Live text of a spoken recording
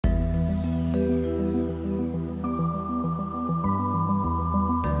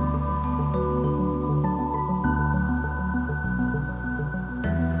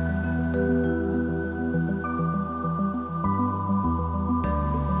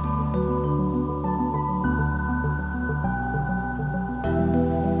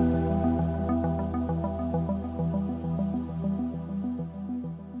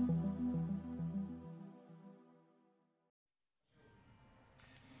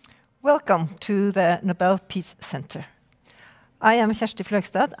Welcome to the Nobel Peace Center. I am Kjersti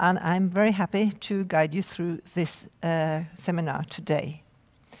Fløgstad, and I'm very happy to guide you through this seminar today.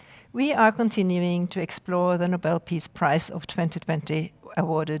 We are continuing to explore the Nobel Peace Prize of 2020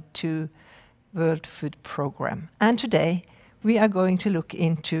 awarded to World Food Programme. And today we are going to look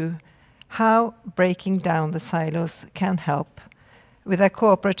into how breaking down the silos can help with a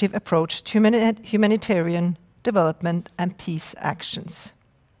cooperative approach to humanitarian development and peace actions.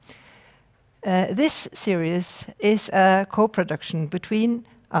 This series is a co-production between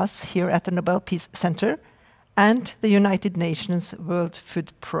us here at the Nobel Peace Center and the United Nations World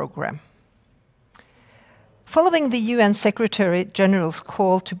Food Programme. Following the UN Secretary General's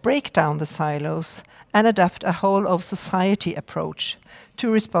call to break down the silos and adopt a whole-of-society approach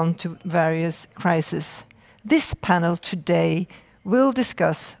to respond to various crises, this panel today will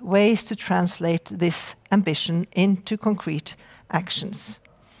discuss ways to translate this ambition into concrete actions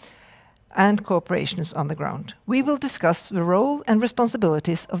and cooperations on the ground. We will discuss the role and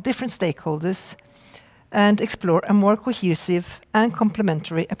responsibilities of different stakeholders and explore a more cohesive and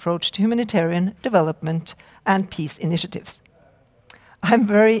complementary approach to humanitarian development and peace initiatives. I'm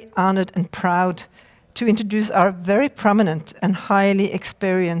very honored and proud to introduce our very prominent and highly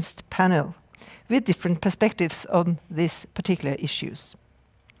experienced panel with different perspectives on these particular issues.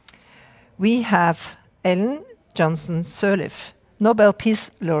 We have Ellen Johnson-Sirleaf, Nobel Peace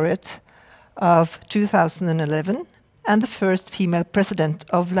Laureate of 2011 and the first female president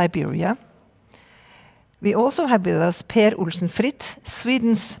of Liberia. We also have with us Per Olsen Fritt,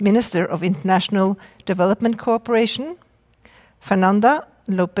 Sweden's Minister of International Development Cooperation, Fernanda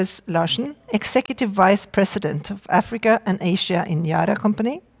Lopez Larsen, Executive Vice President of Africa and Asia in Yara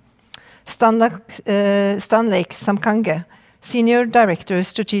Company, Stanlake Samkange, Senior Director,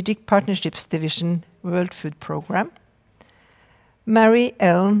 Strategic Partnerships Division, World Food Programme, Mary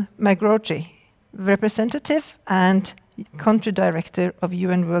Ellen McGrorty, Representative and Country Director of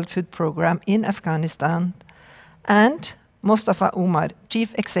UN World Food Programme in Afghanistan, and Mustafa Umar,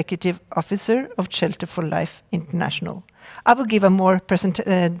 Chief Executive Officer of Shelter for Life International. I will give a more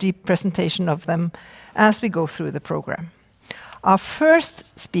deep presentation of them as we go through the program. Our first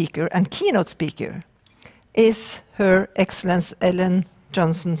speaker and keynote speaker is Her Excellence Ellen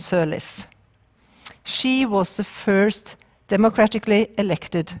Johnson-Sirleaf. She was the first democratically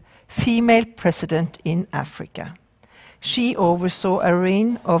elected female president in Africa. She oversaw a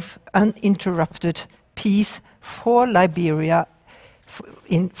reign of uninterrupted peace for Liberia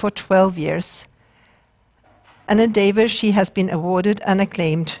for 12 years, an endeavor she has been awarded and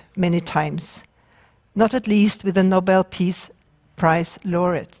acclaimed many times, not at least with the Nobel Peace Prize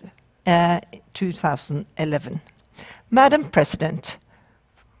Laureate 2011. Madam President,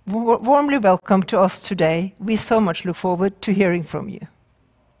 warmly welcome to us today. We so much look forward to hearing from you.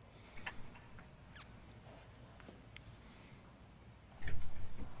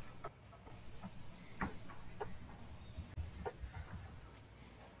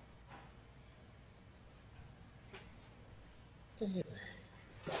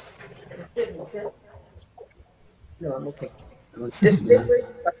 No, I'm okay. Distinguished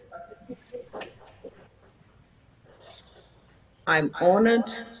participants, I'm honored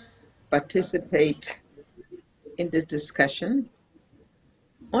to participate in this discussion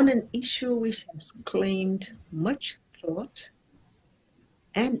on an issue which has claimed much thought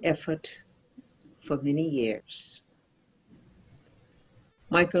and effort for many years.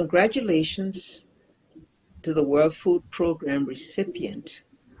 My congratulations to the World Food Programme recipient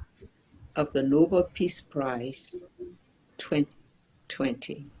of the Nobel Peace Prize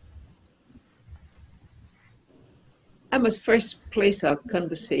 2020. I must first place our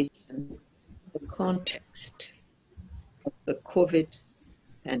conversation in the context of the COVID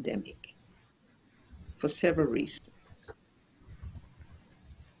pandemic for several reasons.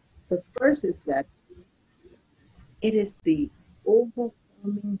 The first is that it is the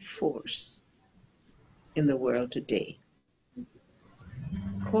overwhelming force in the world today,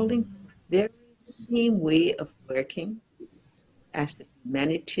 calling the very same way of working as the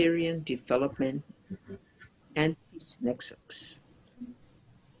humanitarian development and peace nexus.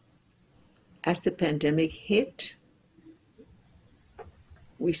 As the pandemic hit,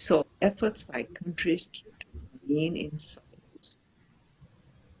 we saw efforts by countries to remain in silos,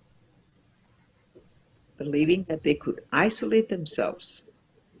 believing that they could isolate themselves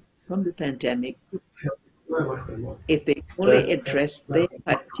from the pandemic if they only addressed their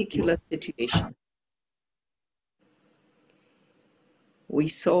particular situation. We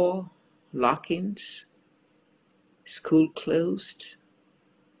saw lock-ins, school closed,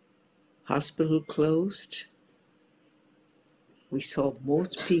 hospital closed, we saw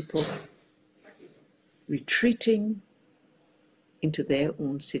most people retreating into their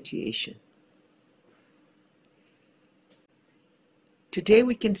own situation. Today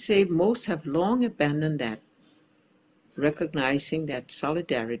we can say most have long abandoned that, recognizing that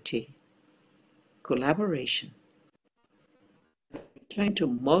solidarity, collaboration, returning to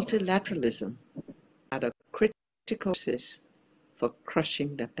multilateralism are the critical forces for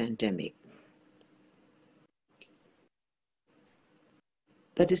crushing the pandemic.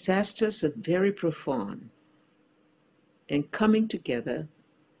 The disasters are very profound, and coming together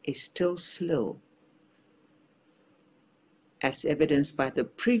is still slow, as evidenced by the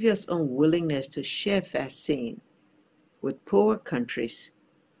previous unwillingness to share vaccine with poor countries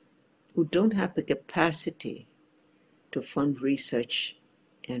who don't have the capacity to fund research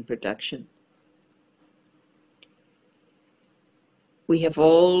and production. We have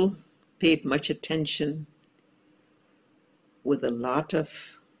all paid much attention with a lot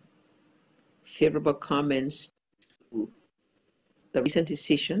of favorable comments to the recent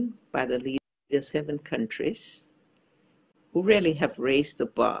decision by the leaders of 7 countries who really have raised the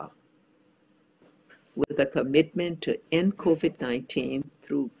bar with a commitment to end COVID-19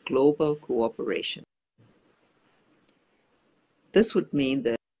 through global cooperation. This would mean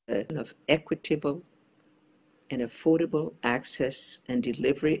the of equitable and affordable access and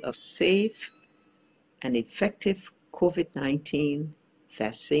delivery of safe and effective COVID-19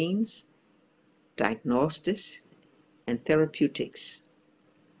 vaccines, diagnostics, and therapeutics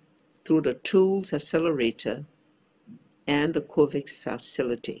through the Tools Accelerator and the COVAX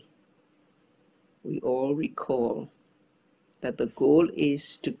facility. We all recall that the goal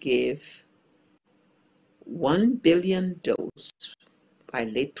is to give 1 billion doses by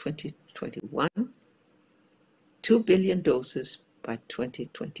late 2021, 2 billion doses by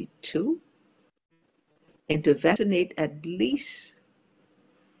 2022, and to vaccinate at least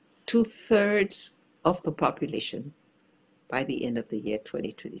 2/3 of the population by the end of the year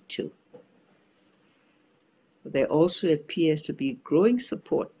 2022. There also appears to be growing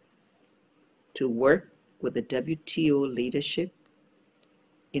support to work with the WTO leadership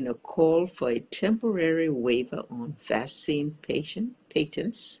in a call for a temporary waiver on vaccine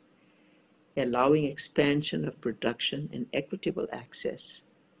patents, allowing expansion of production and equitable access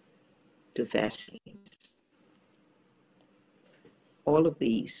to vaccines. All of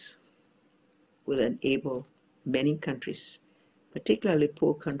these will enable many countries, particularly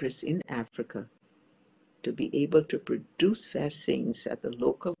poor countries in Africa, to be able to produce vaccines at the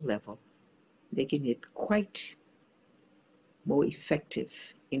local level, making it quite more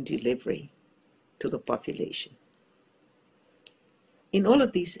effective in delivery to the population. In all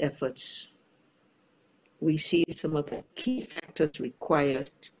of these efforts, we see some of the key factors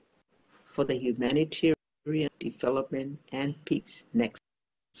required for the humanitarian development and peace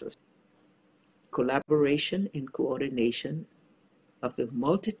nexus: collaboration and coordination of a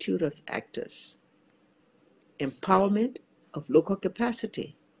multitude of actors, empowerment of local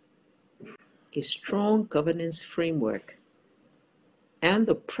capacity, a strong governance framework, and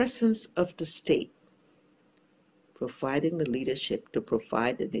the presence of the state, providing the leadership to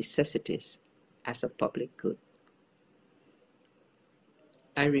provide the necessities as a public good.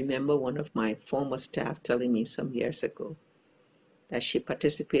 I remember one of my former staff telling me some years ago that she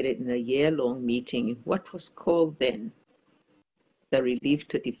participated in a year-long meeting in what was called then the Relief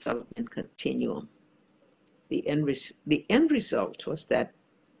to Development Continuum. The end result was that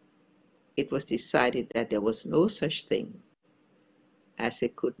it was decided that there was no such thing, as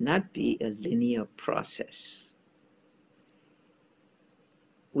it could not be a linear process.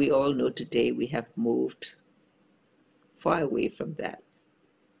 We all know today we have moved far away from that,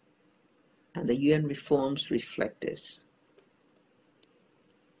 and the UN reforms reflect this.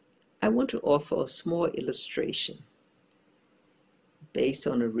 I want to offer a small illustration based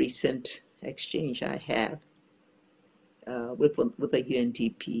on a recent exchange I have with a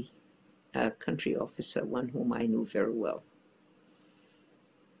UNDP country officer, one whom I knew very well.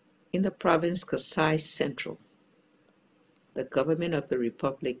 In the province Kasai Central, the government of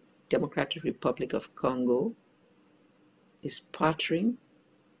the Democratic Republic of Congo is partnering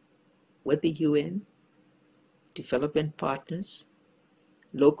with the UN, development partners,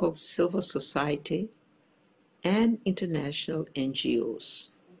 local civil society, and international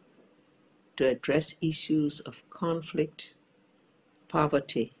NGOs to address issues of conflict,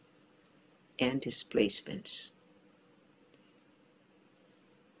 poverty, and displacements.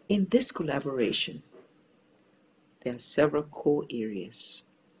 In this collaboration, there are several core areas: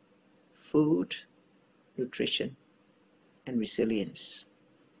 food, nutrition, and resilience.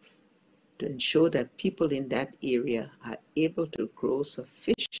 to ensure that people in that area are able to grow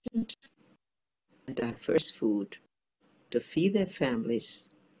sufficient and diverse food to feed their families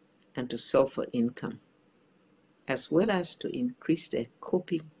and to solve for income, as well as to increase their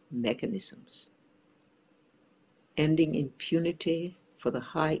coping mechanisms, ending impunity for the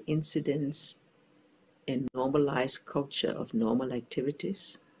high incidence and normalized culture of normal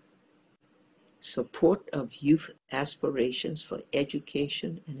activities, support of youth aspirations for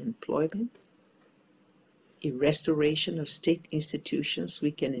education and employment, a restoration of state institutions we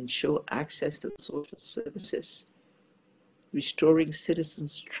can ensure access to social services, restoring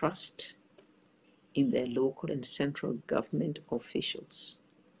citizens' trust in their local and central government officials.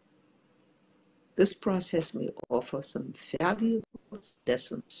 This process may offer some valuable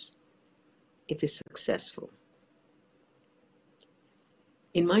lessons if it's successful.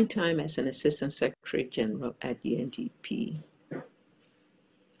 In my time as an Assistant Secretary General at UNDP,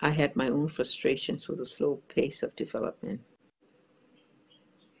 I had my own frustrations with the slow pace of development,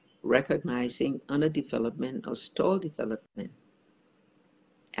 recognizing underdevelopment or stalled development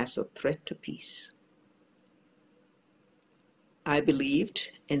as a threat to peace. I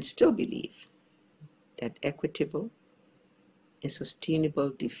believed and still believe that equitable and sustainable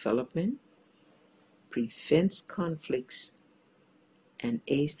development prevents conflicts and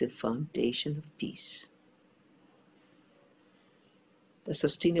aids the foundation of peace. The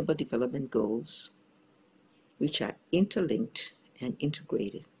Sustainable Development Goals, which are interlinked and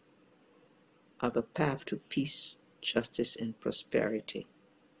integrated, are the path to peace, justice, and prosperity.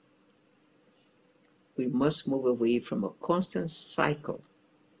 We must move away from a constant cycle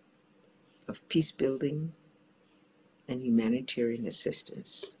of peace building and humanitarian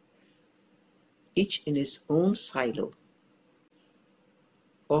assistance, each in its own silo,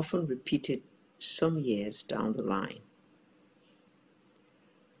 often repeated some years down the line.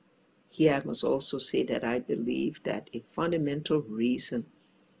 Here I must also say that I believe that a fundamental reason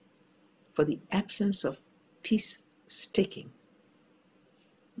for the absence of peace sticking,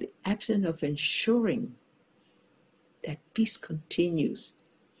 the absence of ensuring that peace continues,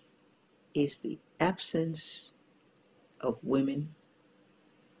 is the absence of women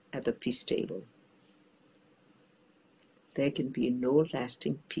at the peace table. There can be no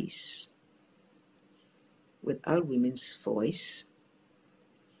lasting peace without women's voice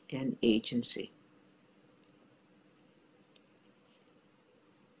and agency.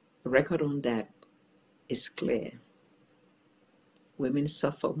 The record on that is clear. Women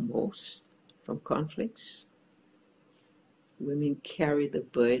suffer most from conflicts. Women carry the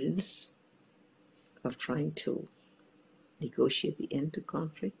burdens of trying to negotiate the end to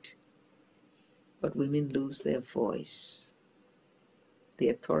conflict, but women lose their voice, the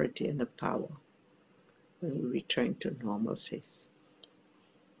authority and the power when we return to normalcy.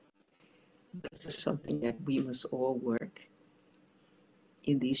 This is something that we must all work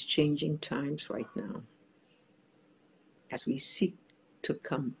in these changing times right now, as we seek to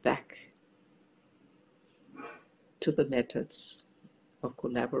come back to the methods of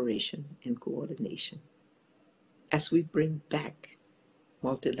collaboration and coordination, as we bring back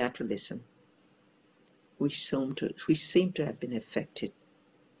multilateralism, which seem to have been affected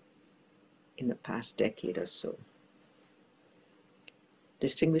in the past decade or so.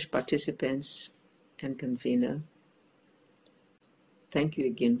 Distinguished participants and convener, thank you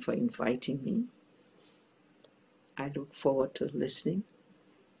again for inviting me. I look forward to listening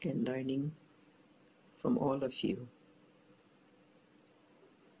and learning from all of you.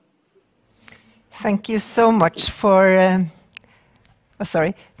 Thank you so much for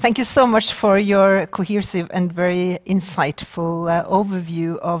Thank you so much for your cohesive and very insightful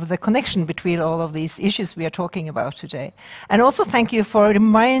overview of the connection between all of these issues we are talking about today. And also thank you for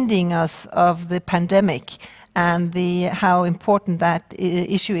reminding us of the pandemic and how important that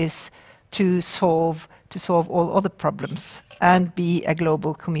issue is to solve all other problems and be a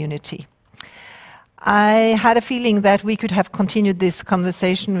global community. I had a feeling that we could have continued this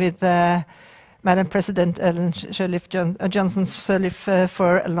conversation with Madam President Ellen Johnson Sirleaf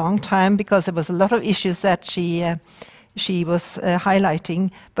for a long time, because there was a lot of issues that she was highlighting,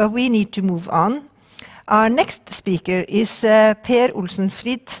 but we need to move on. Our next speaker is Per Olsen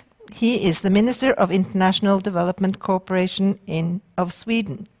Frid. He is the Minister of International Development Cooperation of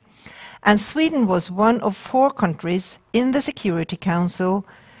Sweden. And Sweden was one of 4 countries in the Security Council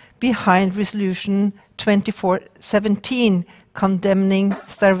behind Resolution 2417, condemning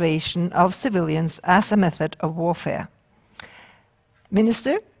starvation of civilians as a method of warfare.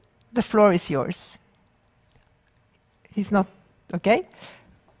 Minister, the floor is yours. He's not, okay?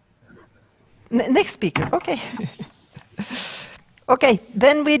 Next speaker, okay. Okay,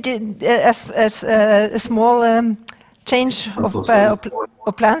 then we did a small change of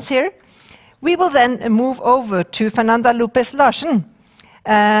plans here. We will then move over to Fernanda Lopez Larsen.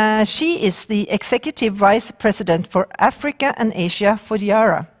 She is the Executive Vice President for Africa and Asia for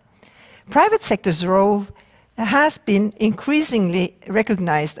YARA. Private sector's role has been increasingly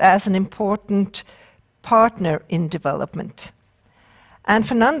recognized as an important partner in development. And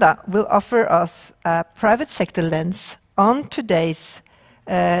Fernanda will offer us a private sector lens on today's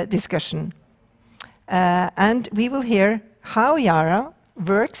discussion. And we will hear how YARA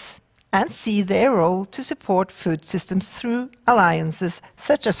works and see their role to support food systems through alliances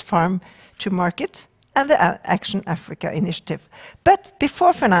such as Farm to Market and the Action Africa initiative. But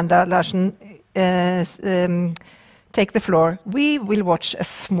before Fernanda Larsen take the floor, we will watch a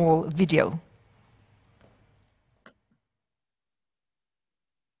small video.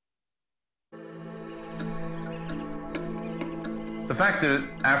 The fact that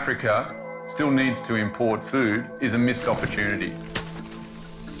Africa still needs to import food is a missed opportunity.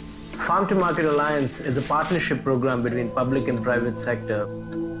 Farm to Market Alliance is a partnership program between public and private sector,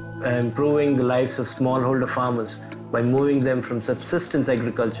 improving the lives of smallholder farmers by moving them from subsistence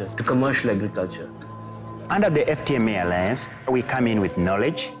agriculture to commercial agriculture. Under the FTMA Alliance, we come in with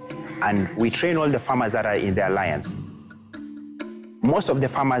knowledge and we train all the farmers that are in the alliance. Most of the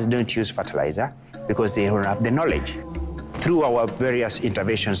farmers don't use fertilizer because they don't have the knowledge. Through our various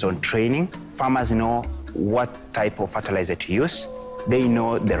interventions on training, farmers know what type of fertilizer to use, they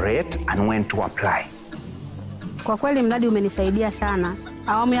know the rate and when to apply. Kwa kweli mradi umenisaidia sana.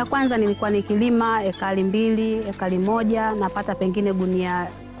 Awamu ya kwanza nilikuwa nikilima ekari 2, ekari 1, napata pengine gunia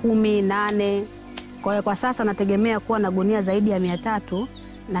 10, 8. Kwa hiyo kwa sasa nategemea kuwa na gunia zaidi ya 300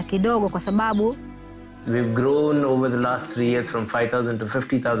 na kidogo kwa sababu we've grown over the last 3 years from 5,000 to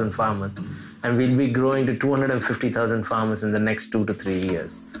 50,000 farmers, and we'll be growing to 250,000 farmers in the next 2 to 3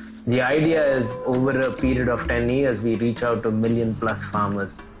 years. The idea is over a period of 10 years, we reach out to 1 million plus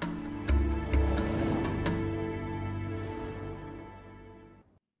farmers.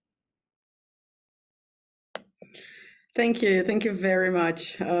 Thank you. Thank you very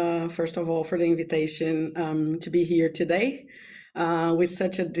much, first of all, for the invitation to be here today with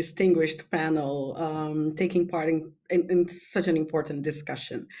such a distinguished panel taking part in such an important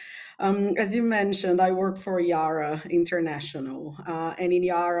discussion. As you mentioned, I work for YARA International, and in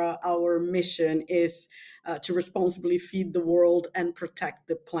YARA, our mission is to responsibly feed the world and protect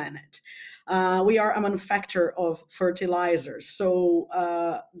the planet. We are a manufacturer of fertilizers, so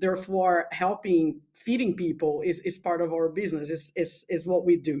therefore feeding people is part of our business, is what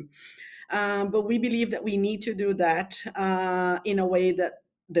we do. But we believe that we need to do that in a way that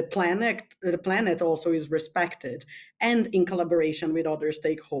the planet also is respected and in collaboration with other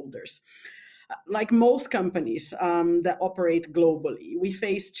stakeholders. Like most companies that operate globally, we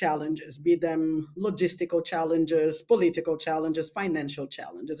face challenges, be them logistical challenges, political challenges, financial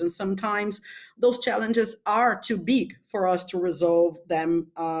challenges, and sometimes those challenges are too big for us to resolve them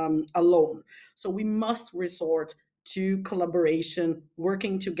alone. So we must resort to collaboration,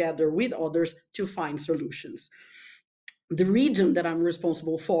 working together with others to find solutions. The region that I'm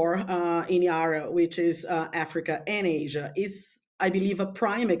responsible for in YARA, which is Africa and Asia, is, I believe, a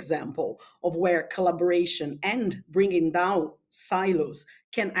prime example of where collaboration and bringing down silos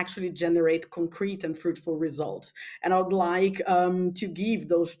can actually generate concrete and fruitful results. And I would like to give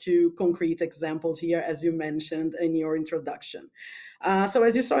those 2 concrete examples here, as you mentioned in your introduction. So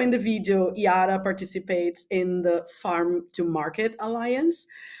as you saw in the video, YARA participates in the Farm to Market Alliance.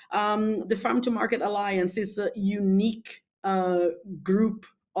 The Farm to Market Alliance is a unique group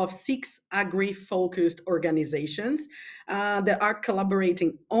of 6 agri-focused organizations that are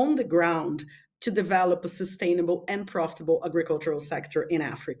collaborating on the ground to develop a sustainable and profitable agricultural sector in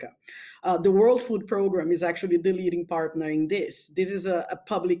Africa. The World Food Programme is actually the leading partner in this. This is a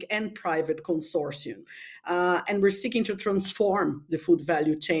public and private consortium, and we're seeking to transform the food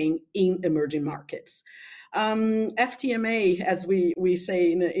value chain in emerging markets. FTMA, as we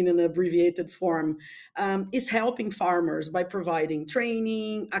say in an abbreviated form, is helping farmers by providing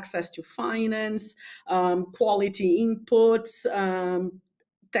training, access to finance, quality inputs,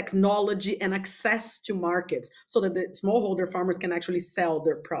 technology, and access to markets so that the smallholder farmers can actually sell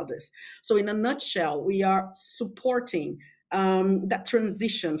their produce. So in a nutshell, we are supporting that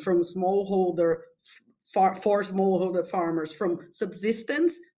transition from smallholder farmers from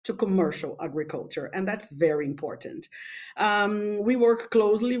subsistence to commercial agriculture, and that's very important. We work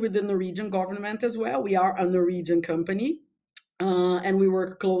closely with the Norwegian government as well. We are a Norwegian company. and we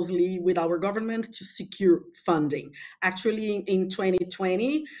work closely with our government to secure funding. Actually, in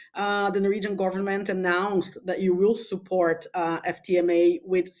 2020, the Norwegian government announced that you will support FTMA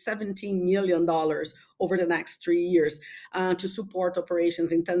with $17 million over the next 3 years to support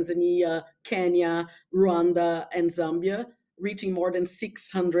operations in Tanzania, Kenya, Rwanda, and Zambia, reaching more than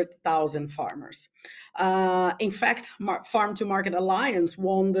 600,000 farmers. In fact, Farm to Market Alliance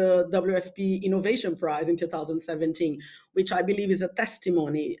won the WFP Innovation Prize in 2017, which I believe is a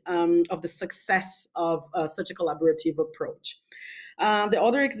testimony of the success of such a collaborative approach. The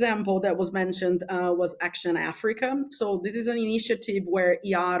other example that was mentioned was Action Africa. So this is an initiative where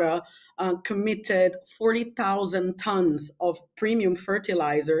IARA committed 40,000 tons of premium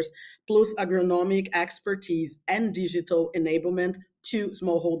fertilizers plus agronomic expertise and digital enablement to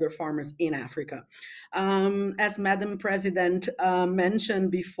smallholder farmers in Africa. As Madam President mentioned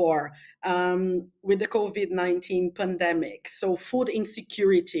before, with the COVID-19 pandemic, so food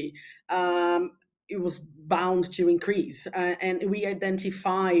insecurity it was bound to increase, and we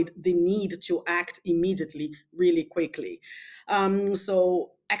identified the need to act immediately, really quickly.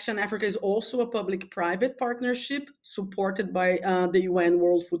 So Action Africa is also a public-private partnership supported by the UN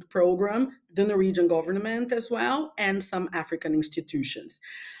World Food Programme, the Norwegian government as well, and some African institutions.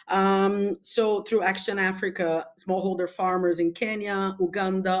 So through Action Africa, smallholder farmers in Kenya,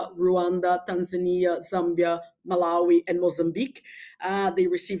 Uganda, Rwanda, Tanzania, Zambia, Malawi, and Mozambique, they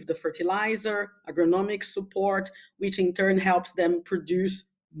receive the fertilizer, agronomic support, which in turn helps them produce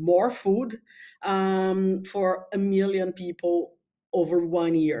more food for 1 million people over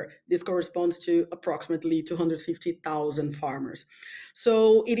 1 year. This corresponds to approximately 250,000 farmers.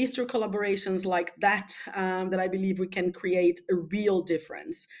 So it is through collaborations like that that I believe we can create a real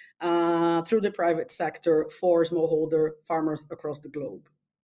difference through the private sector for smallholder farmers across the globe.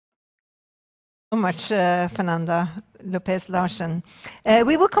 So much, Fernanda Lopez Larsen.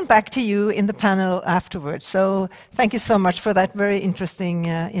 We will come back to you in the panel afterwards. So thank you so much for that very interesting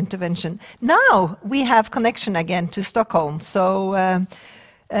intervention. Now we have connection again to Stockholm. So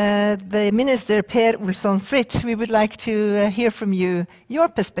the Minister Per Olsson Fritt, we would like to hear from you your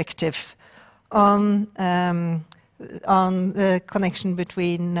perspective on the connection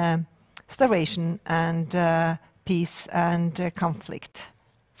between starvation and peace and conflict.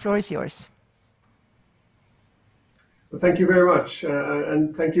 Floor is yours. Well, thank you very much,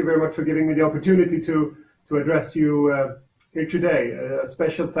 and thank you very much for giving me the opportunity to address you here today. A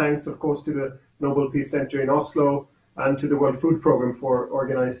special thanks, of course, to the Nobel Peace Center in Oslo and to the World Food Programme for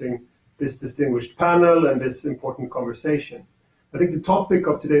organizing this distinguished panel and this important conversation. I think the topic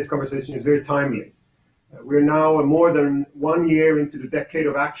of today's conversation is very timely. We're now more than 1 year into the decade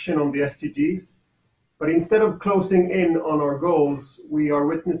of action on the SDGs, but instead of closing in on our goals, we are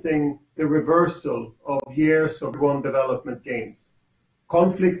witnessing the reversal of years of won development gains.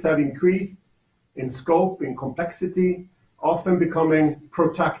 Conflicts have increased in scope, in complexity, often becoming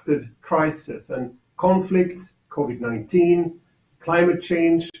protracted crises. And conflicts, COVID-19, climate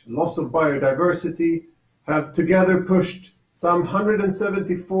change, loss of biodiversity have together pushed some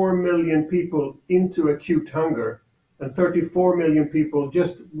 174 million people into acute hunger and 34 million people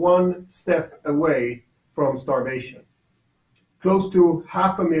just one step away from starvation. Close to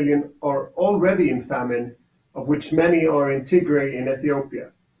 500,000 are already in famine, of which many are in Tigray in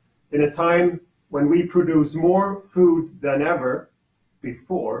Ethiopia. In a time when we produce more food than ever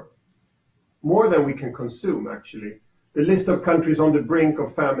before, more than we can consume actually, the list of countries on the brink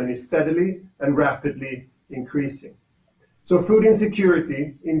of famine is steadily and rapidly increasing. So food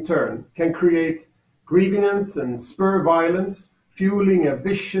insecurity, in turn, can create grievance and spur violence, fueling a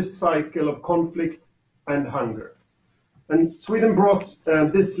vicious cycle of conflict and hunger. And Sweden brought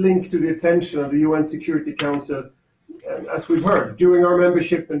this link to the attention of the UN Security Council, as we've heard, during our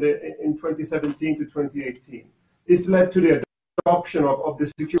membership in 2017 to 2018. This led to the adoption of the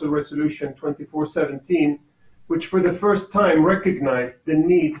Security Resolution 2417, which for the first time recognized the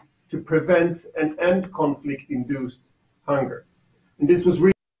need to prevent and end conflict-induced hunger. And this was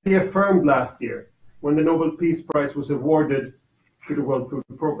reaffirmed last year when the Nobel Peace Prize was awarded to the World Food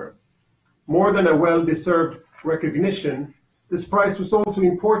Programme. More than a well-deserved recognition, this prize was also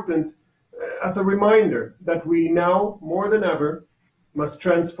important as a reminder that we now, more than ever, must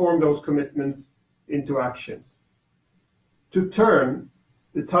transform those commitments into actions. To turn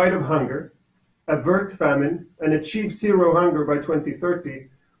the tide of hunger, avert famine, and achieve zero hunger by 2030,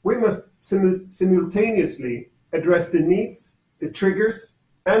 we must simultaneously address the needs, the triggers,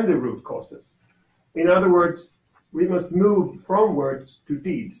 and the root causes. In other words, we must move from words to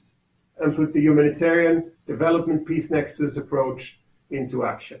deeds and put the humanitarian development peace nexus approach into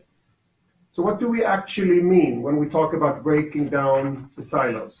action. So what do we actually mean when we talk about breaking down the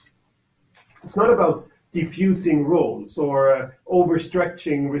silos? It's not about diffusing roles or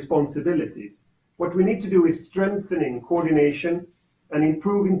overstretching responsibilities. What we need to do is strengthening coordination and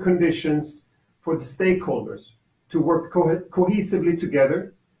improving conditions for the stakeholders to work cohesively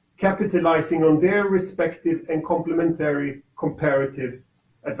together, capitalizing on their respective and complementary comparative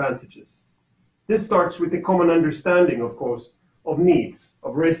advantages. This starts with the common understanding, of course, of needs,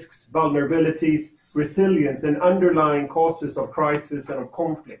 of risks, vulnerabilities, resilience, and underlying causes of crisis and of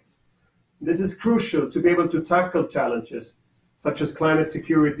conflicts. This is crucial to be able to tackle challenges such as climate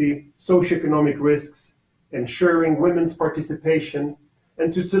security, socioeconomic risks, ensuring women's participation,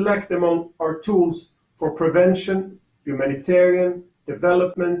 and to select among our tools for prevention, humanitarian,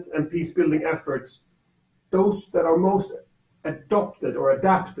 development, and peace-building efforts, those that are most adopted or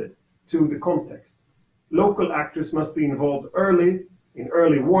adapted to the context. Local actors must be involved early, in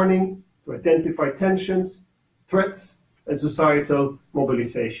early warning, to identify tensions, threats, and societal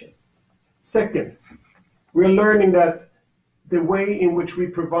mobilization. Second, we are learning that the way in which we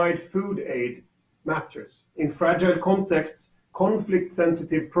provide food aid matters. In fragile contexts,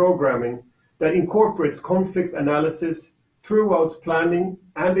 conflict-sensitive programming that incorporates conflict analysis throughout planning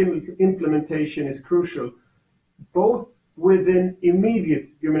and implementation is crucial, both within immediate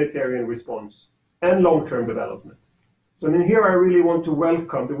humanitarian response and long-term development. So here I really want to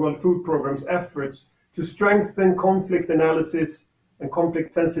welcome the World Food Programme's efforts to strengthen conflict analysis and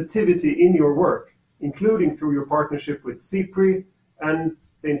conflict sensitivity in your work, including through your partnership with CIPRI and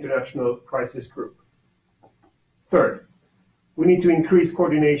the International Crisis Group. Third, we need to increase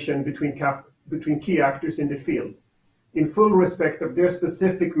coordination between key actors in the field, in full respect of their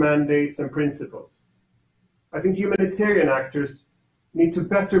specific mandates and principles. I think humanitarian actors need to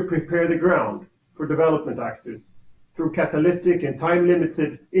better prepare the ground for development actors through catalytic and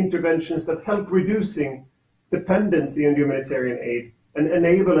time-limited interventions that help reducing dependency on humanitarian aid and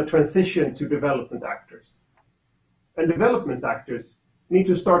enable a transition to development actors. And development actors need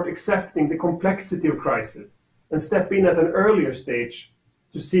to start accepting the complexity of crisis and step in at an earlier stage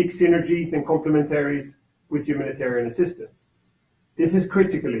to seek synergies and complementaries with humanitarian assistance. This is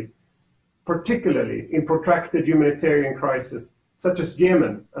particularly in protracted humanitarian crises, such as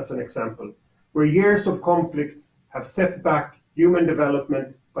Yemen as an example, where years of conflicts have set back human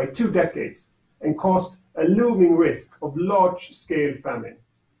development by 2 decades and caused a looming risk of large-scale famine.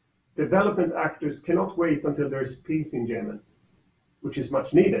 Development actors cannot wait until there is peace in Yemen, which is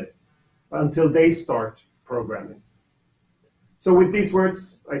much needed, until they start programming. So with these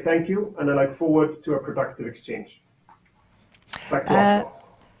words, I thank you, and I look forward to a productive exchange. Back to Oslo.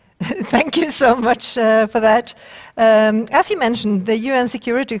 Thank you so much for that. As you mentioned, the UN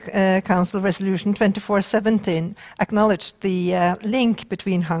Security Council Resolution 2417 acknowledged the link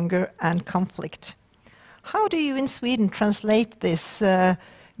between hunger and conflict. How do you in Sweden translate this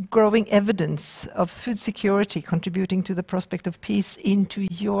growing evidence of food security contributing to the prospect of peace into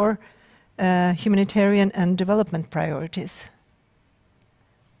your humanitarian and development priorities?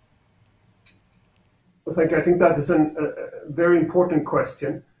 Well, thank you. I think that is a very important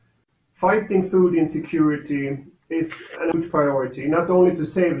question. Fighting food insecurity is a huge priority, not only to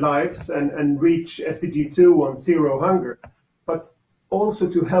save lives and reach SDG 2 on zero hunger, but also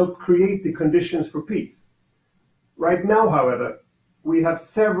to help create the conditions for peace. Right now, however, we have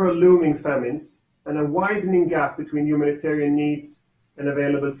several looming famines and a widening gap between humanitarian needs and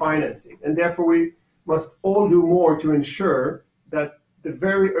available financing. And therefore, we must all do more to ensure that the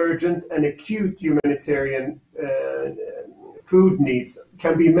very urgent and acute humanitarian food needs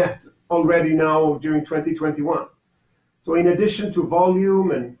can be met already now during 2021. So in addition to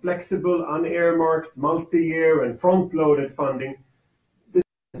volume and flexible, unearmarked, multi-year and front-loaded funding, this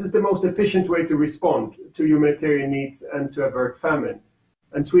is the most efficient way to respond to humanitarian needs and to avert famine.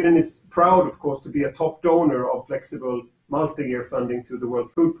 And Sweden is proud, of course, to be a top donor of flexible multi-year funding to the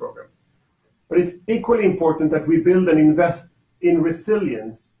World Food Programme. But it's equally important that we build and invest in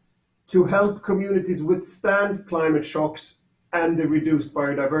resilience to help communities withstand climate shocks and the reduced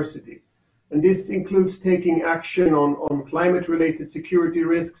biodiversity. And this includes taking action on climate-related security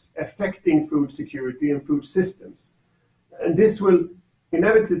risks affecting food security and food systems. And this will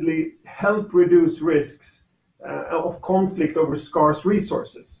inevitably help reduce risks of conflict over scarce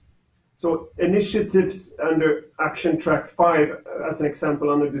resources. So initiatives under Action Track 5, as an example,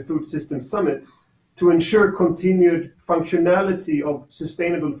 under the Food Systems Summit, to ensure continued functionality of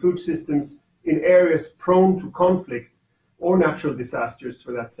sustainable food systems in areas prone to conflict or natural disasters,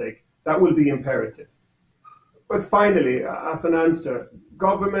 for that sake, that will be imperative. But finally, as an answer,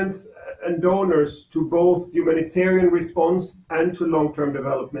 governments and donors to both humanitarian response and to long-term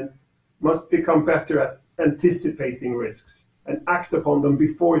development must become better at anticipating risks and act upon them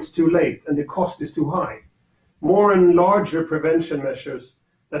before it's too late and the cost is too high. More and larger prevention measures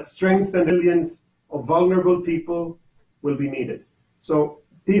that strengthen millions of vulnerable people will be needed. So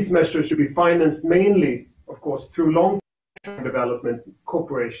these measures should be financed mainly, of course, through long-term development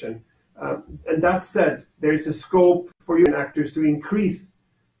cooperation. And that said, there is a scope for UN actors to increase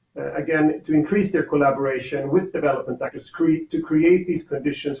their collaboration with development actors to create these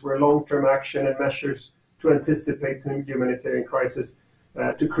conditions where long-term action and measures to anticipate humanitarian crisis,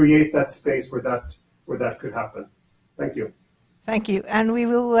 to create that space where that could happen. Thank you. Thank you. And we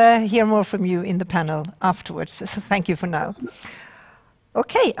will hear more from you in the panel afterwards. So thank you for now.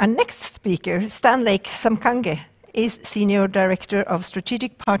 Okay, our next speaker, Stanley Samkange, is Senior Director of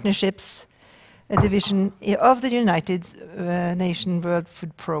Strategic Partnerships, a division of the United Nations World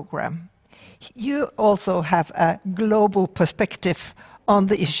Food Programme. You also have a global perspective on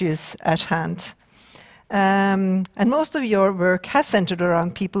the issues at hand. And most of your work has centered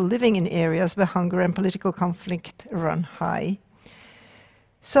around people living in areas where hunger and political conflict run high.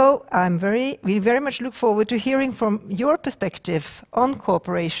 So we very much look forward to hearing from your perspective on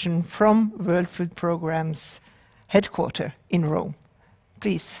cooperation from World Food Programme's headquarters in Rome.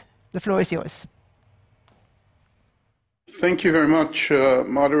 Please, the floor is yours. Thank you very much,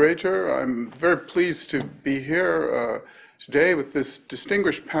 moderator. I'm very pleased to be here today with this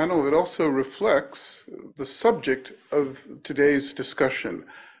distinguished panel that also reflects the subject of today's discussion,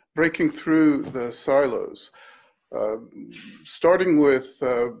 breaking through the silos. Starting with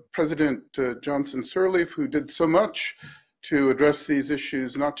President Johnson Sirleaf, who did so much to address these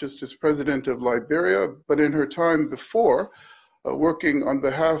issues, not just as president of Liberia, but in her time before, working on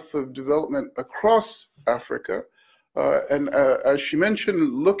behalf of development across Africa. And as she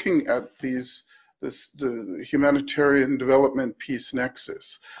mentioned, looking at the humanitarian development peace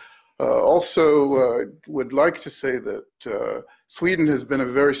nexus. Also would like to say that Sweden has been a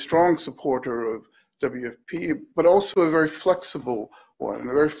very strong supporter of WFP, but also a very flexible one,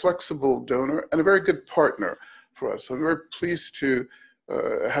 a very flexible donor, and a very good partner for us. So I'm very pleased to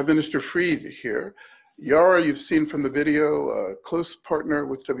have Minister Fried here. Yara, you've seen from the video, a close partner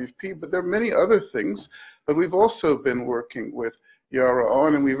with WFP, but there are many other things that we've also been working with Yara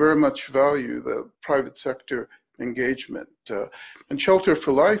on, and we very much value the private sector engagement. And Shelter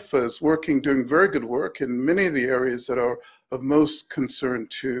for Life is doing very good work in many of the areas that are of most concern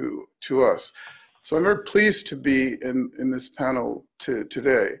to us. So I'm very pleased to be in this panel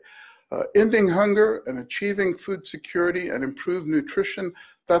today. Ending hunger and achieving food security and improved nutrition,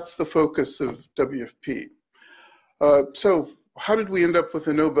 that's the focus of WFP. So how did we end up with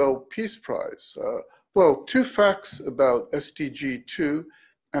the Nobel Peace Prize? Well, two facts about SDG 2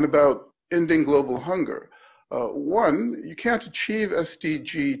 and about ending global hunger. One, you can't achieve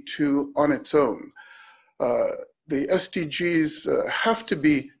SDG 2 on its own. The SDGs have to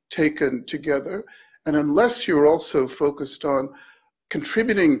be taken together, and unless you're also focused on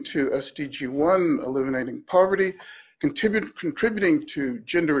contributing to SDG 1, eliminating poverty, contributing to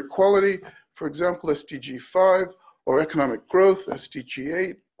gender equality, for example, SDG 5, or economic growth, SDG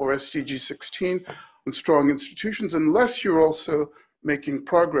 8, or SDG 16, on strong institutions, unless you're also making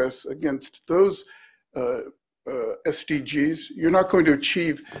progress against those SDGs, you're not going to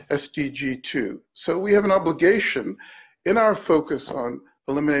achieve SDG 2. So we have an obligation in our focus on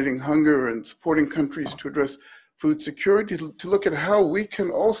eliminating hunger and supporting countries to address food security to look at how we can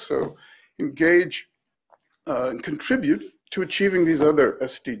also engage and contribute to achieving these other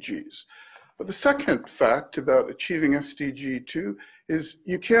SDGs. But the second fact about achieving SDG 2 is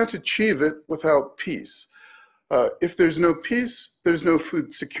you can't achieve it without peace. If there's no peace, there's no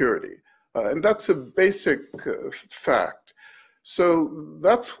food security. And that's a basic fact. So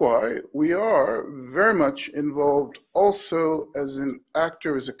that's why we are very much involved also as an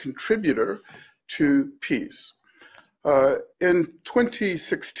actor, as a contributor to peace. In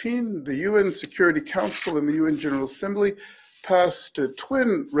 2016, the UN Security Council and the UN General Assembly passed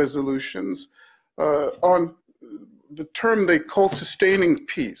twin resolutions on the term they call sustaining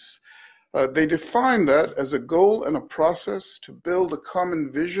peace. They define that as a goal and a process to build a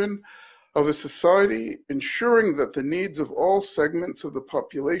common vision of a society ensuring that the needs of all segments of the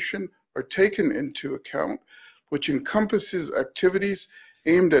population are taken into account, which encompasses activities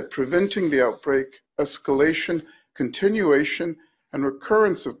aimed at preventing the outbreak, escalation, continuation, and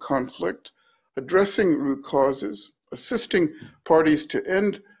recurrence of conflict, addressing root causes, assisting parties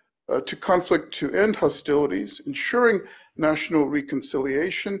to conflict to end hostilities, ensuring national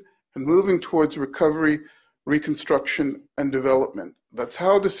reconciliation, and moving towards recovery, reconstruction, and development. That's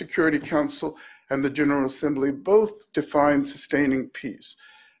how the Security Council and the General Assembly both define sustaining peace.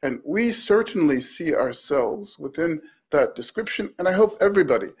 And we certainly see ourselves within that description, and I hope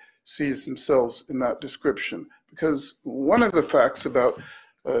everybody sees themselves in that description, because one of the facts about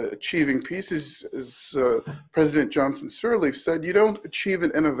achieving peace is, as President Johnson Sirleaf said, you don't achieve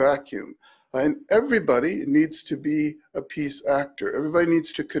it in a vacuum. And everybody needs to be a peace actor. Everybody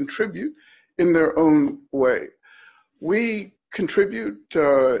needs to contribute in their own way. We contribute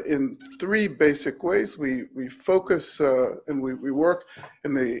in three basic ways. We focus and we work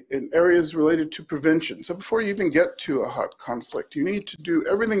in areas related to prevention. So before you even get to a hot conflict, you need to do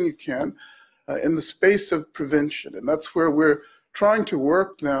everything you can in the space of prevention. And that's where we're trying to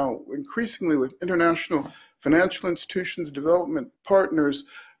work now increasingly with international financial institutions, development partners,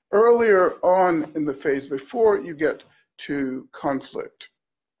 earlier on in the phase before you get to conflict.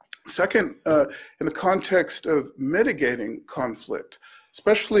 Second, in the context of mitigating conflict,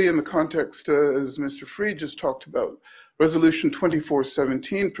 especially in the context, as Mr. Freed just talked about, Resolution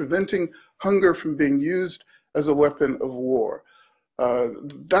 2417, preventing hunger from being used as a weapon of war.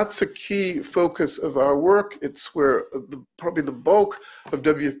 That's a key focus of our work. It's where probably the bulk of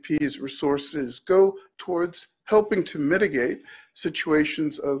WFP's resources go towards helping to mitigate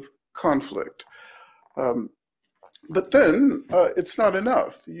situations of conflict. But then it's not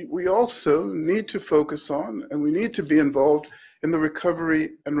enough. We also need to focus on, and we need to be involved in the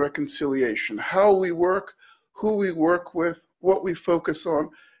recovery and reconciliation. How we work, who we work with, what we focus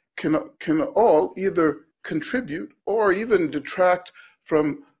on can all either contribute or even detract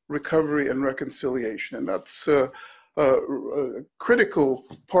from recovery and reconciliation. And that's a critical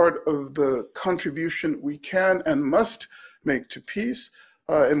part of the contribution we can and must make to peace,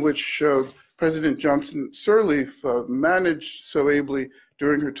 in which President Johnson Sirleaf managed so ably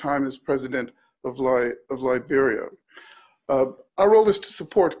during her time as president of Liberia. Our role is to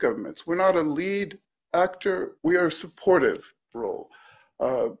support governments. We're not a lead actor, we are a supportive role.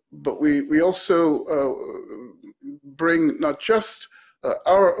 But we also bring not just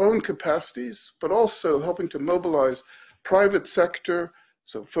our own capacities, but also helping to mobilize private sector,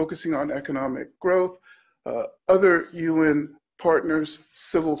 so focusing on economic growth, other UN partners,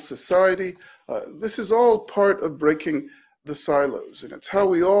 civil society. This is all part of breaking the silos, and it's how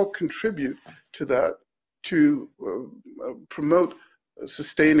we all contribute to that to promote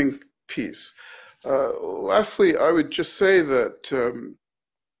sustaining peace. Lastly, I would just say that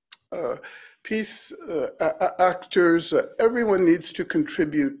peace actors, everyone needs to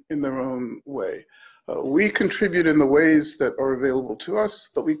contribute in their own way. We contribute in the ways that are available to us,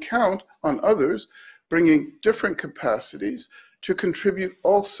 but we count on others bringing different capacities to contribute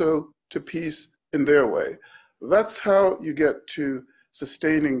also to peace in their way. That's how you get to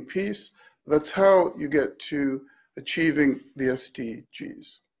sustaining peace. That's how you get to achieving the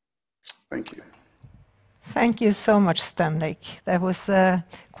SDGs. Thank you. Thank you so much, Stanley. That was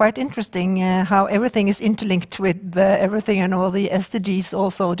quite interesting how everything is interlinked with everything, and all the SDGs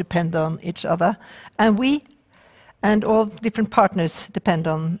also depend on each other. And we and all different partners depend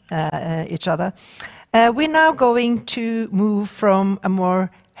on each other. We're now going to move from a more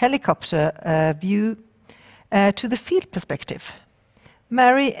helicopter view to the field perspective.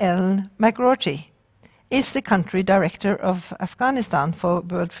 Mary Ellen McGrorty is the country director of Afghanistan for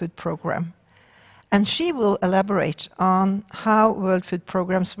World Food Programme. And she will elaborate on how World Food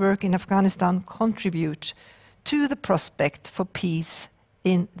Programme's work in Afghanistan contribute to the prospect for peace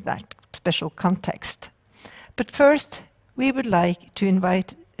in that special context. But first, we would like to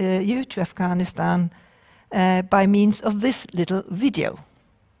invite you to Afghanistan by means of this little video.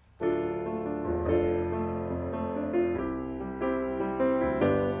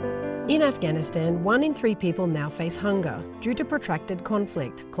 In Afghanistan, 1 in 3 people now face hunger due to protracted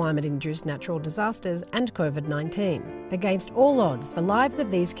conflict, climate-induced natural disasters and COVID-19. Against all odds, the lives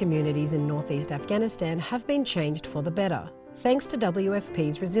of these communities in northeast Afghanistan have been changed for the better, thanks to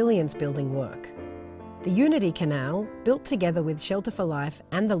WFP's resilience building work. The Unity Canal, built together with Shelter for Life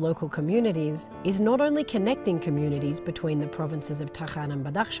and the local communities, is not only connecting communities between the provinces of Takhan and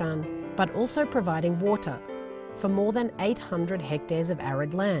Badakhshan, but also providing water for more than 800 hectares of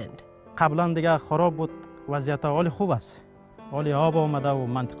arid land. قبلا دیگه خراب بود، وضعیت حال خوب است. حال آب آمده و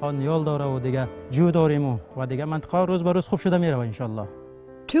منطقه نیال داره و دیگه جو داریم و دیگه منطقه روز به روز خوب شده میره ان شاء الله.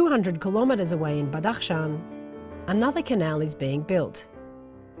 200 kilometers away in Badakhshan, another canal is being built.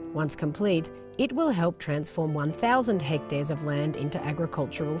 Once complete, it will help transform 1,000 hectares of land into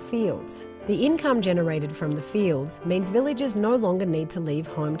agricultural fields. The income generated from the fields means villagers no longer need to leave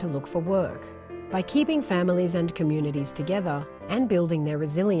home to look for work. By keeping families and communities together and building their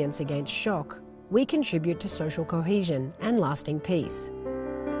resilience against shock, we contribute to social cohesion and lasting peace.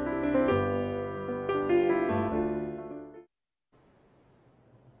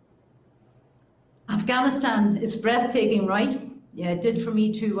 Afghanistan is breathtaking, right? Yeah, it did for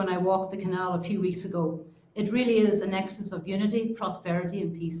me too when I walked the canal a few weeks ago. It really is a nexus of unity, prosperity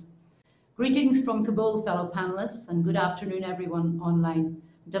and peace. Greetings from Kabul, fellow panelists, and good afternoon everyone online.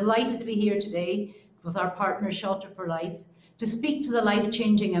 Delighted to be here today with our partner Shelter for Life to speak to the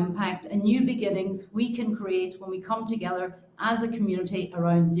life-changing impact and new beginnings we can create when we come together as a community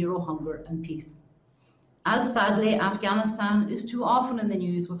around zero hunger and peace. As sadly, Afghanistan is too often in the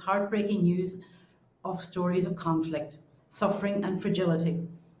news with heartbreaking news of stories of conflict, suffering and fragility.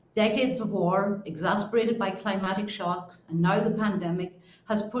 Decades of war, exasperated by climatic shocks, and now the pandemic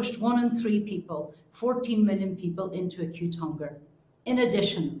has pushed 1 in 3 people, 14 million people, into acute hunger. In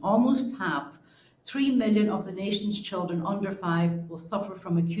addition, almost half, 3 million of the nation's children under 5 will suffer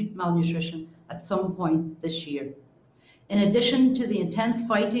from acute malnutrition at some point this year. In addition to the intense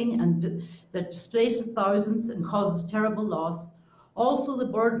fighting that displaces thousands and causes terrible loss, also the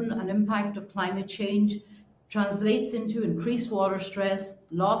burden and impact of climate change translates into increased water stress,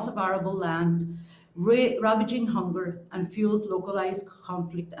 loss of arable land, ravaging hunger, and fuels localized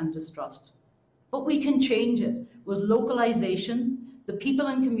conflict and distrust. But we can change it with localization, the people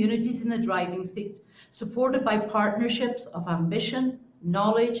and communities in the driving seat, supported by partnerships of ambition,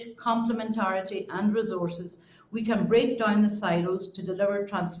 knowledge, complementarity, and resources. We can break down the silos to deliver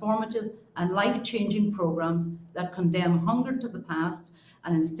transformative and life-changing programs that condemn hunger to the past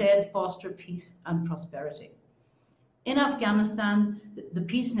and instead foster peace and prosperity. In Afghanistan, the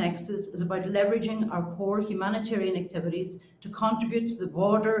Peace Nexus is about leveraging our core humanitarian activities to contribute to the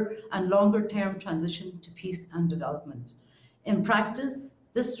broader and longer-term transition to peace and development. In practice,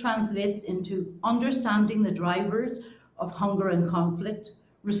 this translates into understanding the drivers of hunger and conflict,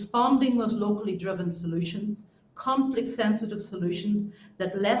 responding with locally driven solutions, conflict-sensitive solutions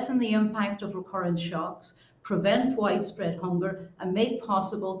that lessen the impact of recurrent shocks, prevent widespread hunger, and make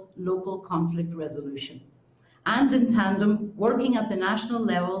possible local conflict resolution. And in tandem, working at the national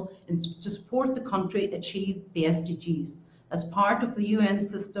level to support the country achieve the SDGs as part of the UN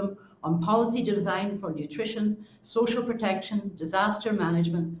system on policy design for nutrition, social protection, disaster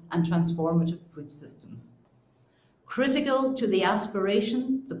management, and transformative food systems. Critical to the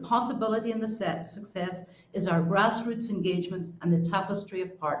aspiration, the possibility, and the success is our grassroots engagement and the tapestry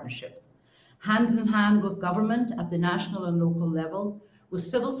of partnerships, hand in hand with government at the national and local level, with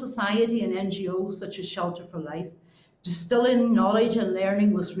civil society and NGOs such as Shelter for Life, distilling knowledge and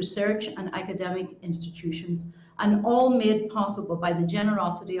learning with research and academic institutions, and all made possible by the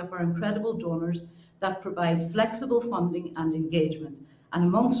generosity of our incredible donors that provide flexible funding and engagement, and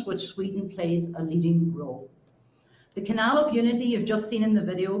amongst which Sweden plays a leading role. The Canal of Unity you've just seen in the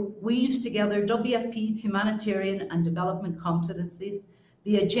video weaves together WFP's humanitarian and development competencies,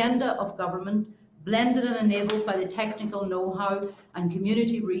 the agenda of government, blended and enabled by the technical know-how and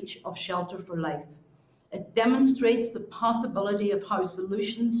community reach of Shelter for Life. It demonstrates the possibility of how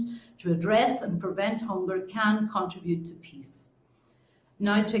solutions to address and prevent hunger can contribute to peace.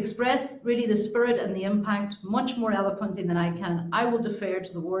 Now, to express really the spirit and the impact much more eloquently than I can, I will defer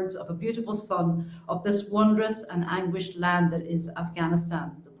to the words of a beautiful son of this wondrous and anguished land that is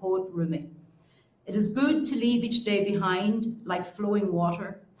Afghanistan, the poet Rumi. It is good to leave each day behind like flowing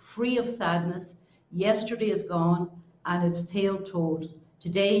water, free of sadness. Yesterday is gone and its tale told.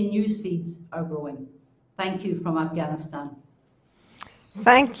 Today, new seeds are growing. Thank you from Afghanistan.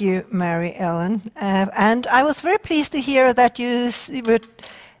 Thank you, Mary Ellen. And I was very pleased to hear that you were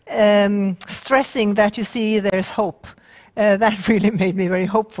stressing that you see there's hope. That really made me very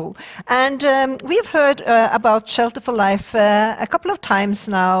hopeful. And we've heard about Shelter for Life a couple of times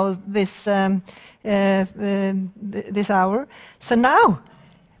now this hour. So now,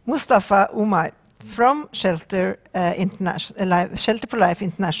 Mustafa Umar from Shelter for Life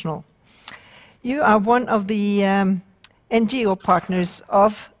International. You are one of the NGO partners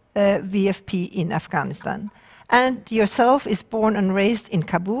of VFP in Afghanistan, and yourself is born and raised in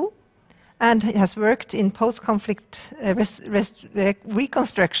Kabul and has worked in post-conflict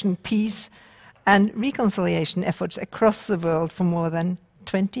reconstruction, peace and reconciliation efforts across the world for more than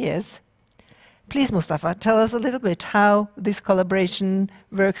 20 years. Please, Mustafa, tell us a little bit how this collaboration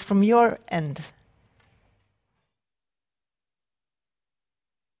works from your end.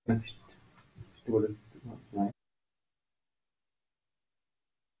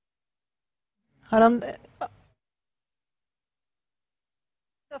 Hold on.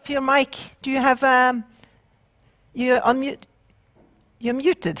 Off your mic. Do you have? You're unmute. You're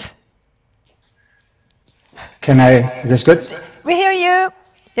muted. Can I? Is this good? We hear you.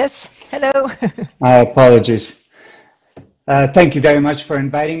 Yes. Hello. Apologies. Thank you very much for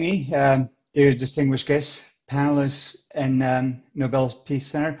inviting me, dear distinguished guests, panelists, and Nobel Peace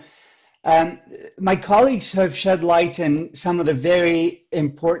Center. My colleagues have shed light on some of the very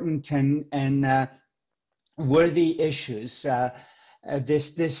important and worthy issues.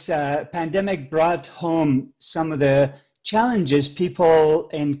 This pandemic brought home some of the challenges people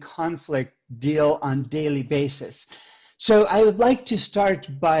in conflict deal on a daily basis. So I would like to start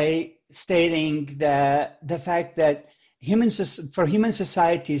by stating the fact that for human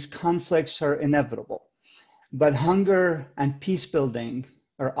societies, conflicts are inevitable, but hunger and peace building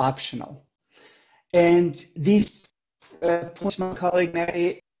are optional. And these points my colleague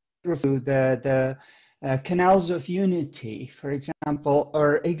Mary referred to, the canals of unity, for example,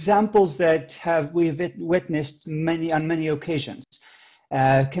 are examples that we've witnessed on many occasions.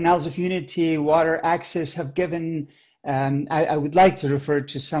 Canals of unity, water access have given, I would like to refer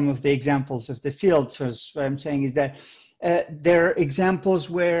to some of the examples of the field. So what I'm saying is that there are examples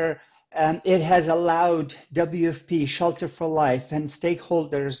where it has allowed WFP, Shelter for Life, and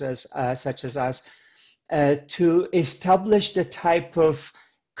stakeholders such as us to establish the type of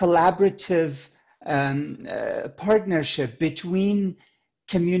collaborative partnership between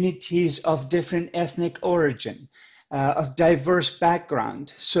communities of different ethnic origin, of diverse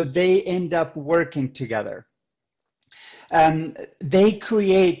background, so they end up working together. They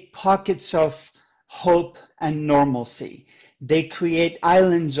create pockets of hope and normalcy. They create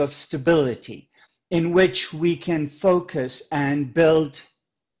islands of stability in which we can focus and build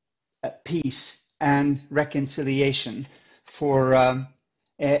peace and reconciliation for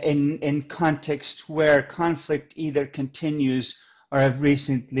in context where conflict either continues or have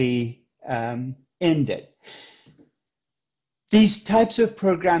recently ended. These types of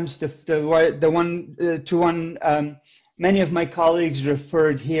programs, many of my colleagues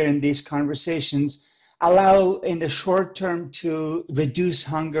referred here in these conversations, allow in the short term to reduce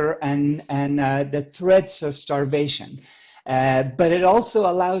hunger and the threats of starvation. But it also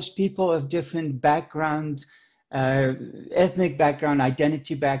allows people of different background, ethnic background,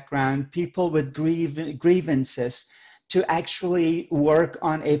 identity background, people with grievances to actually work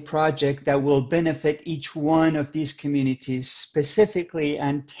on a project that will benefit each one of these communities specifically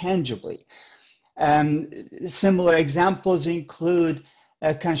and tangibly. Similar examples include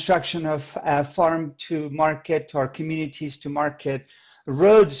construction of farm to market or communities to market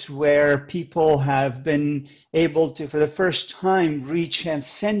roads where people have been able to, for the first time, reach a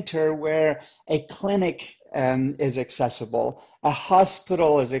center where a clinic is accessible, a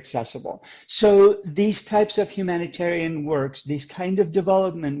hospital is accessible. So these types of humanitarian works, these kind of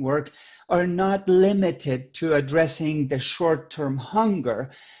development work, are not limited to addressing the short-term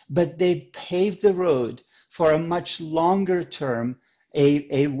hunger, but they pave the road for a much longer term,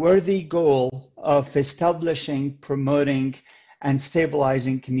 a worthy goal of establishing, promoting, and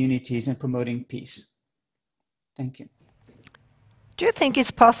stabilizing communities and promoting peace. Thank you. Do you think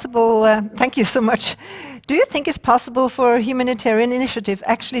it's possible, thank you so much. Do you think it's possible for a humanitarian initiative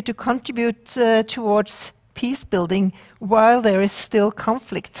actually to contribute towards peace building while there is still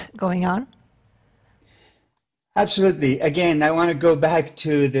conflict going on? Absolutely. Again, I want to go back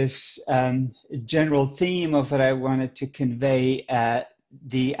to this general theme of what I wanted to convey,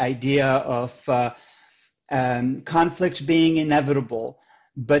 the idea of conflicts being inevitable,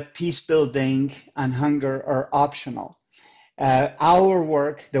 but peace building and hunger are optional. Our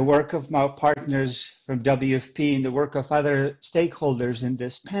work, the work of my partners from WFP and the work of other stakeholders in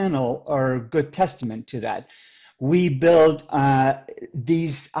this panel are a good testament to that. We build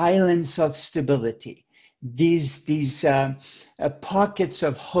these islands of stability, these pockets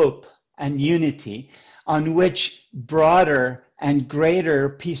of hope and unity on which broader and greater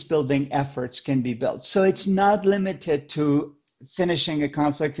peace building efforts can be built. So it's not limited to finishing a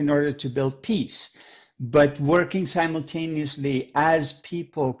conflict in order to build peace, but working simultaneously as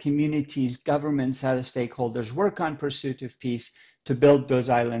people, communities, governments, other stakeholders work on pursuit of peace to build those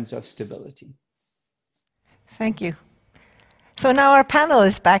islands of stability. Thank you. So now our panel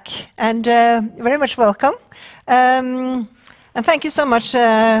is back, and very much welcome. And thank you so much,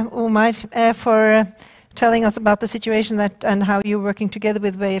 Umar, for telling us about the situation and how you're working together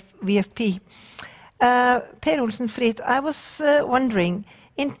with WFP. Per Olsen Fritt, I was wondering,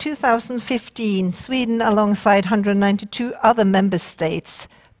 in 2015, Sweden, alongside 192 other member states,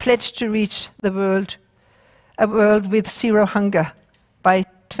 pledged to reach a world with zero hunger by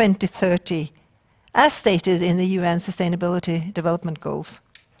 2030, as stated in the UN Sustainability Development Goals.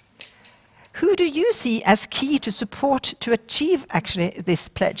 Who do you see as key to support to achieve actually this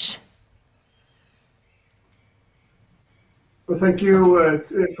pledge? Well, thank you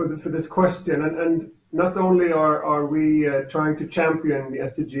for this question. And not only are we trying to champion the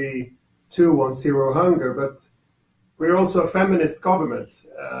SDG 2 on zero hunger, but we're also a feminist government.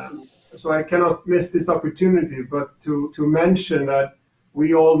 So I cannot miss this opportunity, but to mention that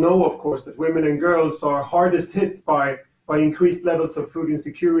we all know, of course, that women and girls are hardest hit by increased levels of food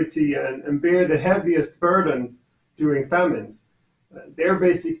insecurity and bear the heaviest burden during famines. Their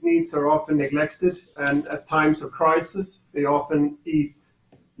basic needs are often neglected, and at times of crisis, they often eat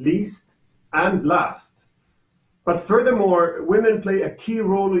least and last. But furthermore, women play a key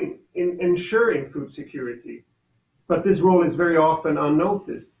role in ensuring food security, but this role is very often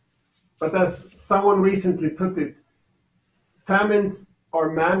unnoticed. But as someone recently put it, famines are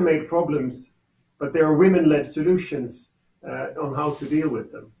man-made problems, but there are women-led solutions on how to deal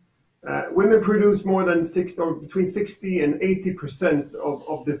with them. Women produce more than between 60 and 80%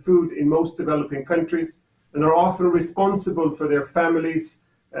 of the food in most developing countries, and are often responsible for their families'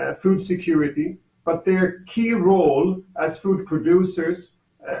 food security. But their key role as food producers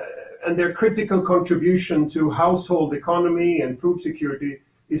and their critical contribution to household economy and food security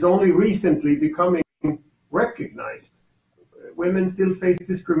is only recently becoming recognized. Women still face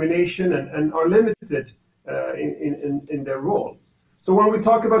discrimination and are limited in their role. So when we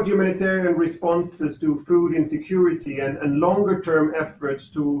talk about humanitarian responses to food insecurity and longer-term efforts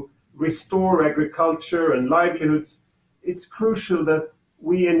to restore agriculture and livelihoods, it's crucial that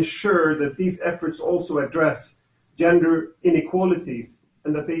we ensure that these efforts also address gender inequalities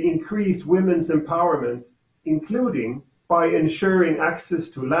and that they increase women's empowerment, including by ensuring access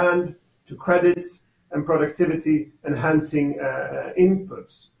to land, to credits, and productivity enhancing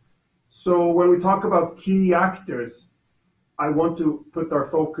inputs. So when we talk about key actors, I want to put our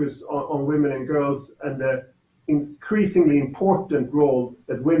focus on women and girls and the increasingly important role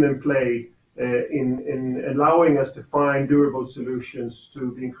that women play in allowing us to find durable solutions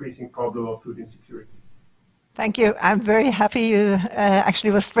to the increasing problem of food insecurity. Thank you. I'm very happy you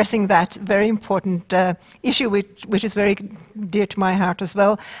actually was stressing that very important issue, which is very dear to my heart as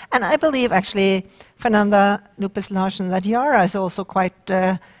well. And I believe actually, Fernanda Lopez-Larsen, that Yara is also quite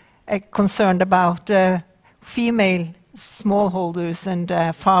concerned about female smallholders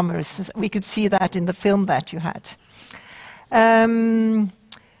and farmers. We could see that in the film that you had.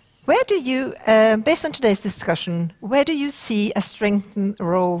 Where do you, based on today's discussion, where do you see a strengthened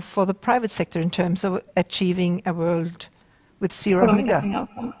role for the private sector in terms of achieving a world with zero hunger?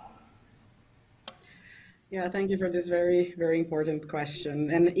 Yeah, thank you for this very, very important question.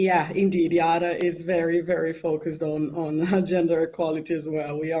 And yeah, indeed, Yara is very, very focused on gender equality as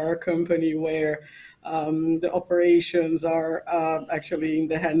well. We are a company where the operations are actually in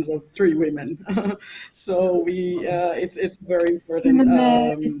the hands of 3 women. So it's very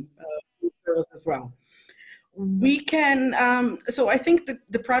important for us as well. We can, so I think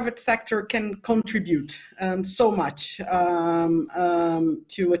the private sector can contribute so much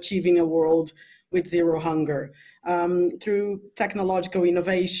to achieving a world with zero hunger, through technological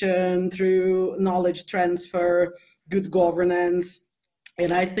innovation, through knowledge transfer, good governance.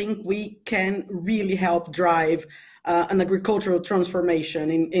 And I think we can really help drive an agricultural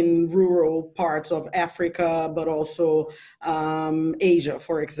transformation in rural parts of Africa, but also Asia,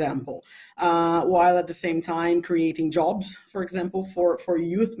 for example, while at the same time creating jobs, for example, for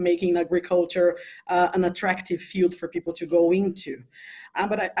youth, making agriculture an attractive field for people to go into.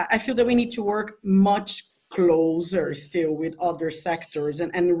 But I feel that we need to work much closer still with other sectors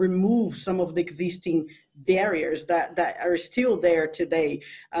and remove some of the existing barriers that are still there today,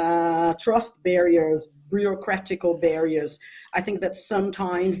 trust barriers, bureaucratical barriers. I think that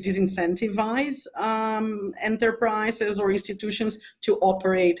sometimes disincentivize enterprises or institutions to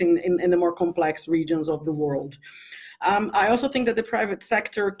operate in the more complex regions of the world. I also think that the private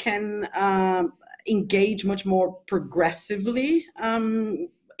sector can engage much more progressively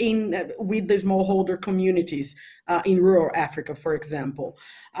with the smallholder communities in rural Africa, for example.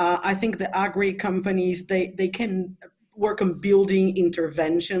 I think the agri companies, they can work on building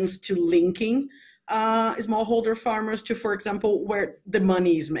interventions to linking smallholder farmers to, for example, where the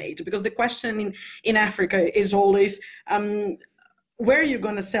money is made. Because the question in Africa is always, where are you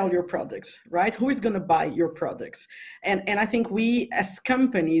going to sell your products, right? Who is going to buy your products? And I think we as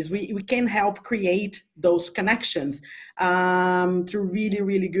companies, we can help create those connections through really,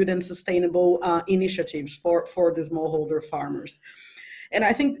 really good and sustainable initiatives for the smallholder farmers. And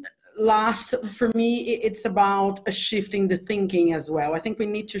I think last, for me, it's about shifting the thinking as well. I think we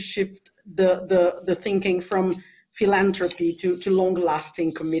need to shift the thinking from philanthropy to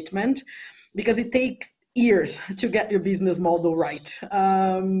long-lasting commitment, because it takes years to get your business model right.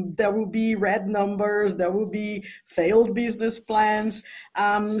 There will be red numbers, there will be failed business plans.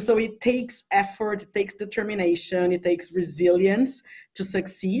 So it takes effort, it takes determination, it takes resilience to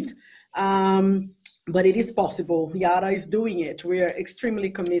succeed. But it is possible. Yara is doing it. We are extremely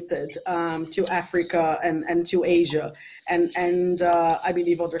committed to Africa and to Asia. And I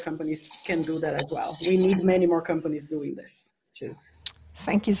believe other companies can do that as well. We need many more companies doing this too.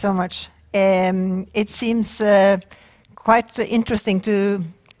 Thank you so much. It seems quite interesting to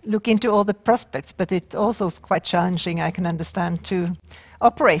look into all the prospects, but it also is quite challenging, I can understand, to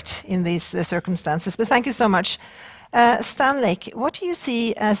operate in these circumstances. But thank you so much. Stanley, what do you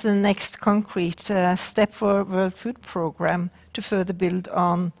see as the next concrete step for World Food Programme to further build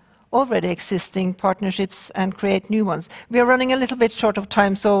on already existing partnerships and create new ones? We are running a little bit short of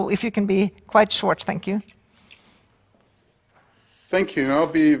time, so if you can be quite short, thank you. Thank you, and I'll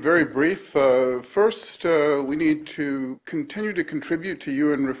be very brief. First, we need to continue to contribute to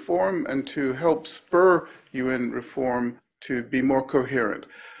UN reform and to help spur UN reform to be more coherent.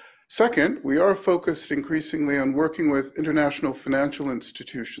 Second, we are focused increasingly on working with international financial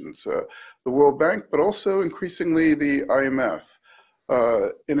institutions, the World Bank, but also increasingly the IMF.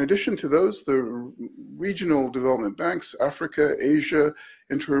 In addition to those, the regional development banks, Africa, Asia,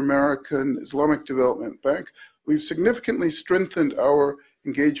 Inter-American, Islamic Development Bank, we've significantly strengthened our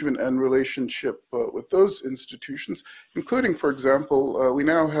engagement and relationship with those institutions, including, for example, we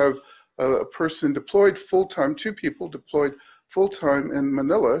now have a person deployed full-time, 2 people deployed full-time in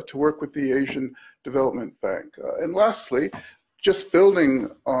Manila to work with the Asian Development Bank. And lastly, just building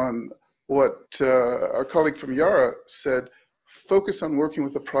on what our colleague from Yara said, focus on working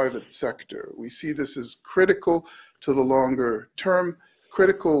with the private sector. We see this as critical to the longer term,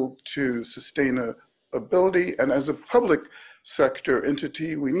 critical to sustainability, and as a public sector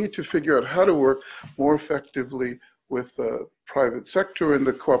entity, we need to figure out how to work more effectively with the private sector, and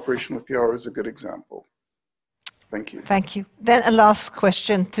the cooperation with Yara is a good example. Thank you. Thank you. Then a last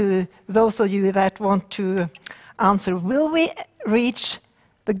question to those of you that want to answer. Will we reach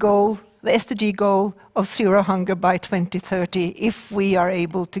the goal, the SDG goal of zero hunger by 2030 if we are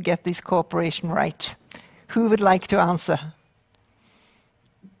able to get this cooperation right? Who would like to answer?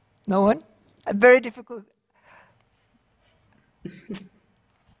 No one? A very difficult.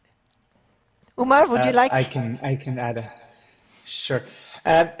 Umar, would you like? I can add sure.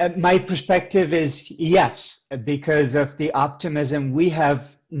 My perspective is yes, because of the optimism we have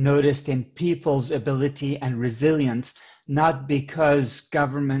noticed in people's ability and resilience, not because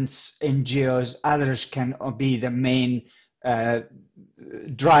governments, NGOs, others can be the main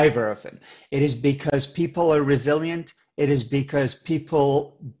driver of it. It is because people are resilient. It is because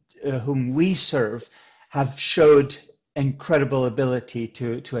people whom we serve have showed incredible ability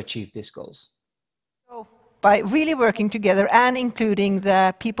to achieve these goals. By really working together and including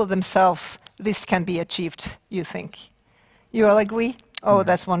the people themselves, this can be achieved, you think? You all agree? Oh,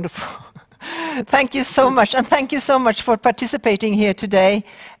 that's wonderful. Thank you so much, and thank you so much for participating here today.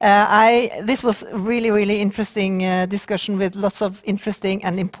 This was really, really interesting discussion with lots of interesting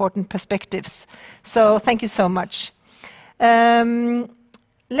and important perspectives. So thank you so much.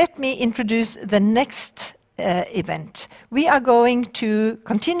 Let me introduce the next event. We are going to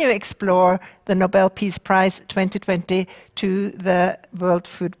continue to explore the Nobel Peace Prize 2020 to the World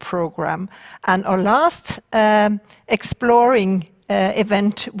Food Programme. And our last exploring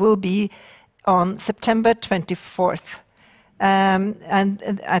event will be on September 24th. And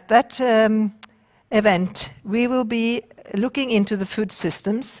at that event, we will be looking into the food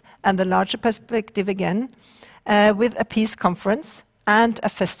systems and the larger perspective again with a peace conference and a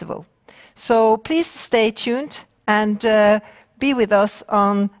festival. So please stay tuned and be with us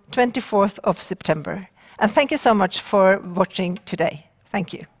on 24th of September. And thank you so much for watching today.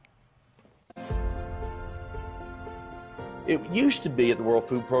 Thank you. It used to be at the World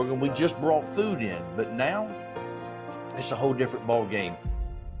Food Program, we just brought food in, but now it's a whole different ball game.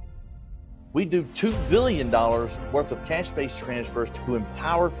 We do $2 billion worth of cash-based transfers to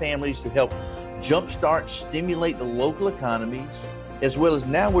empower families to help jumpstart, stimulate the local economies, as well as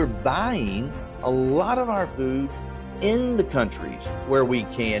now we're buying a lot of our food in the countries where we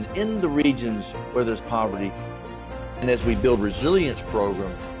can, in the regions where there's poverty. And as we build resilience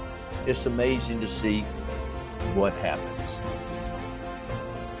programs, it's amazing to see what happens.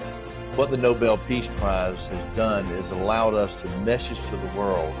 What the Nobel Peace Prize has done is allowed us to message to the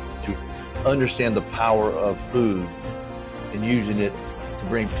world to understand the power of food and using it to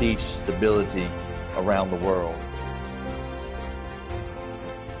bring peace, stability around the world.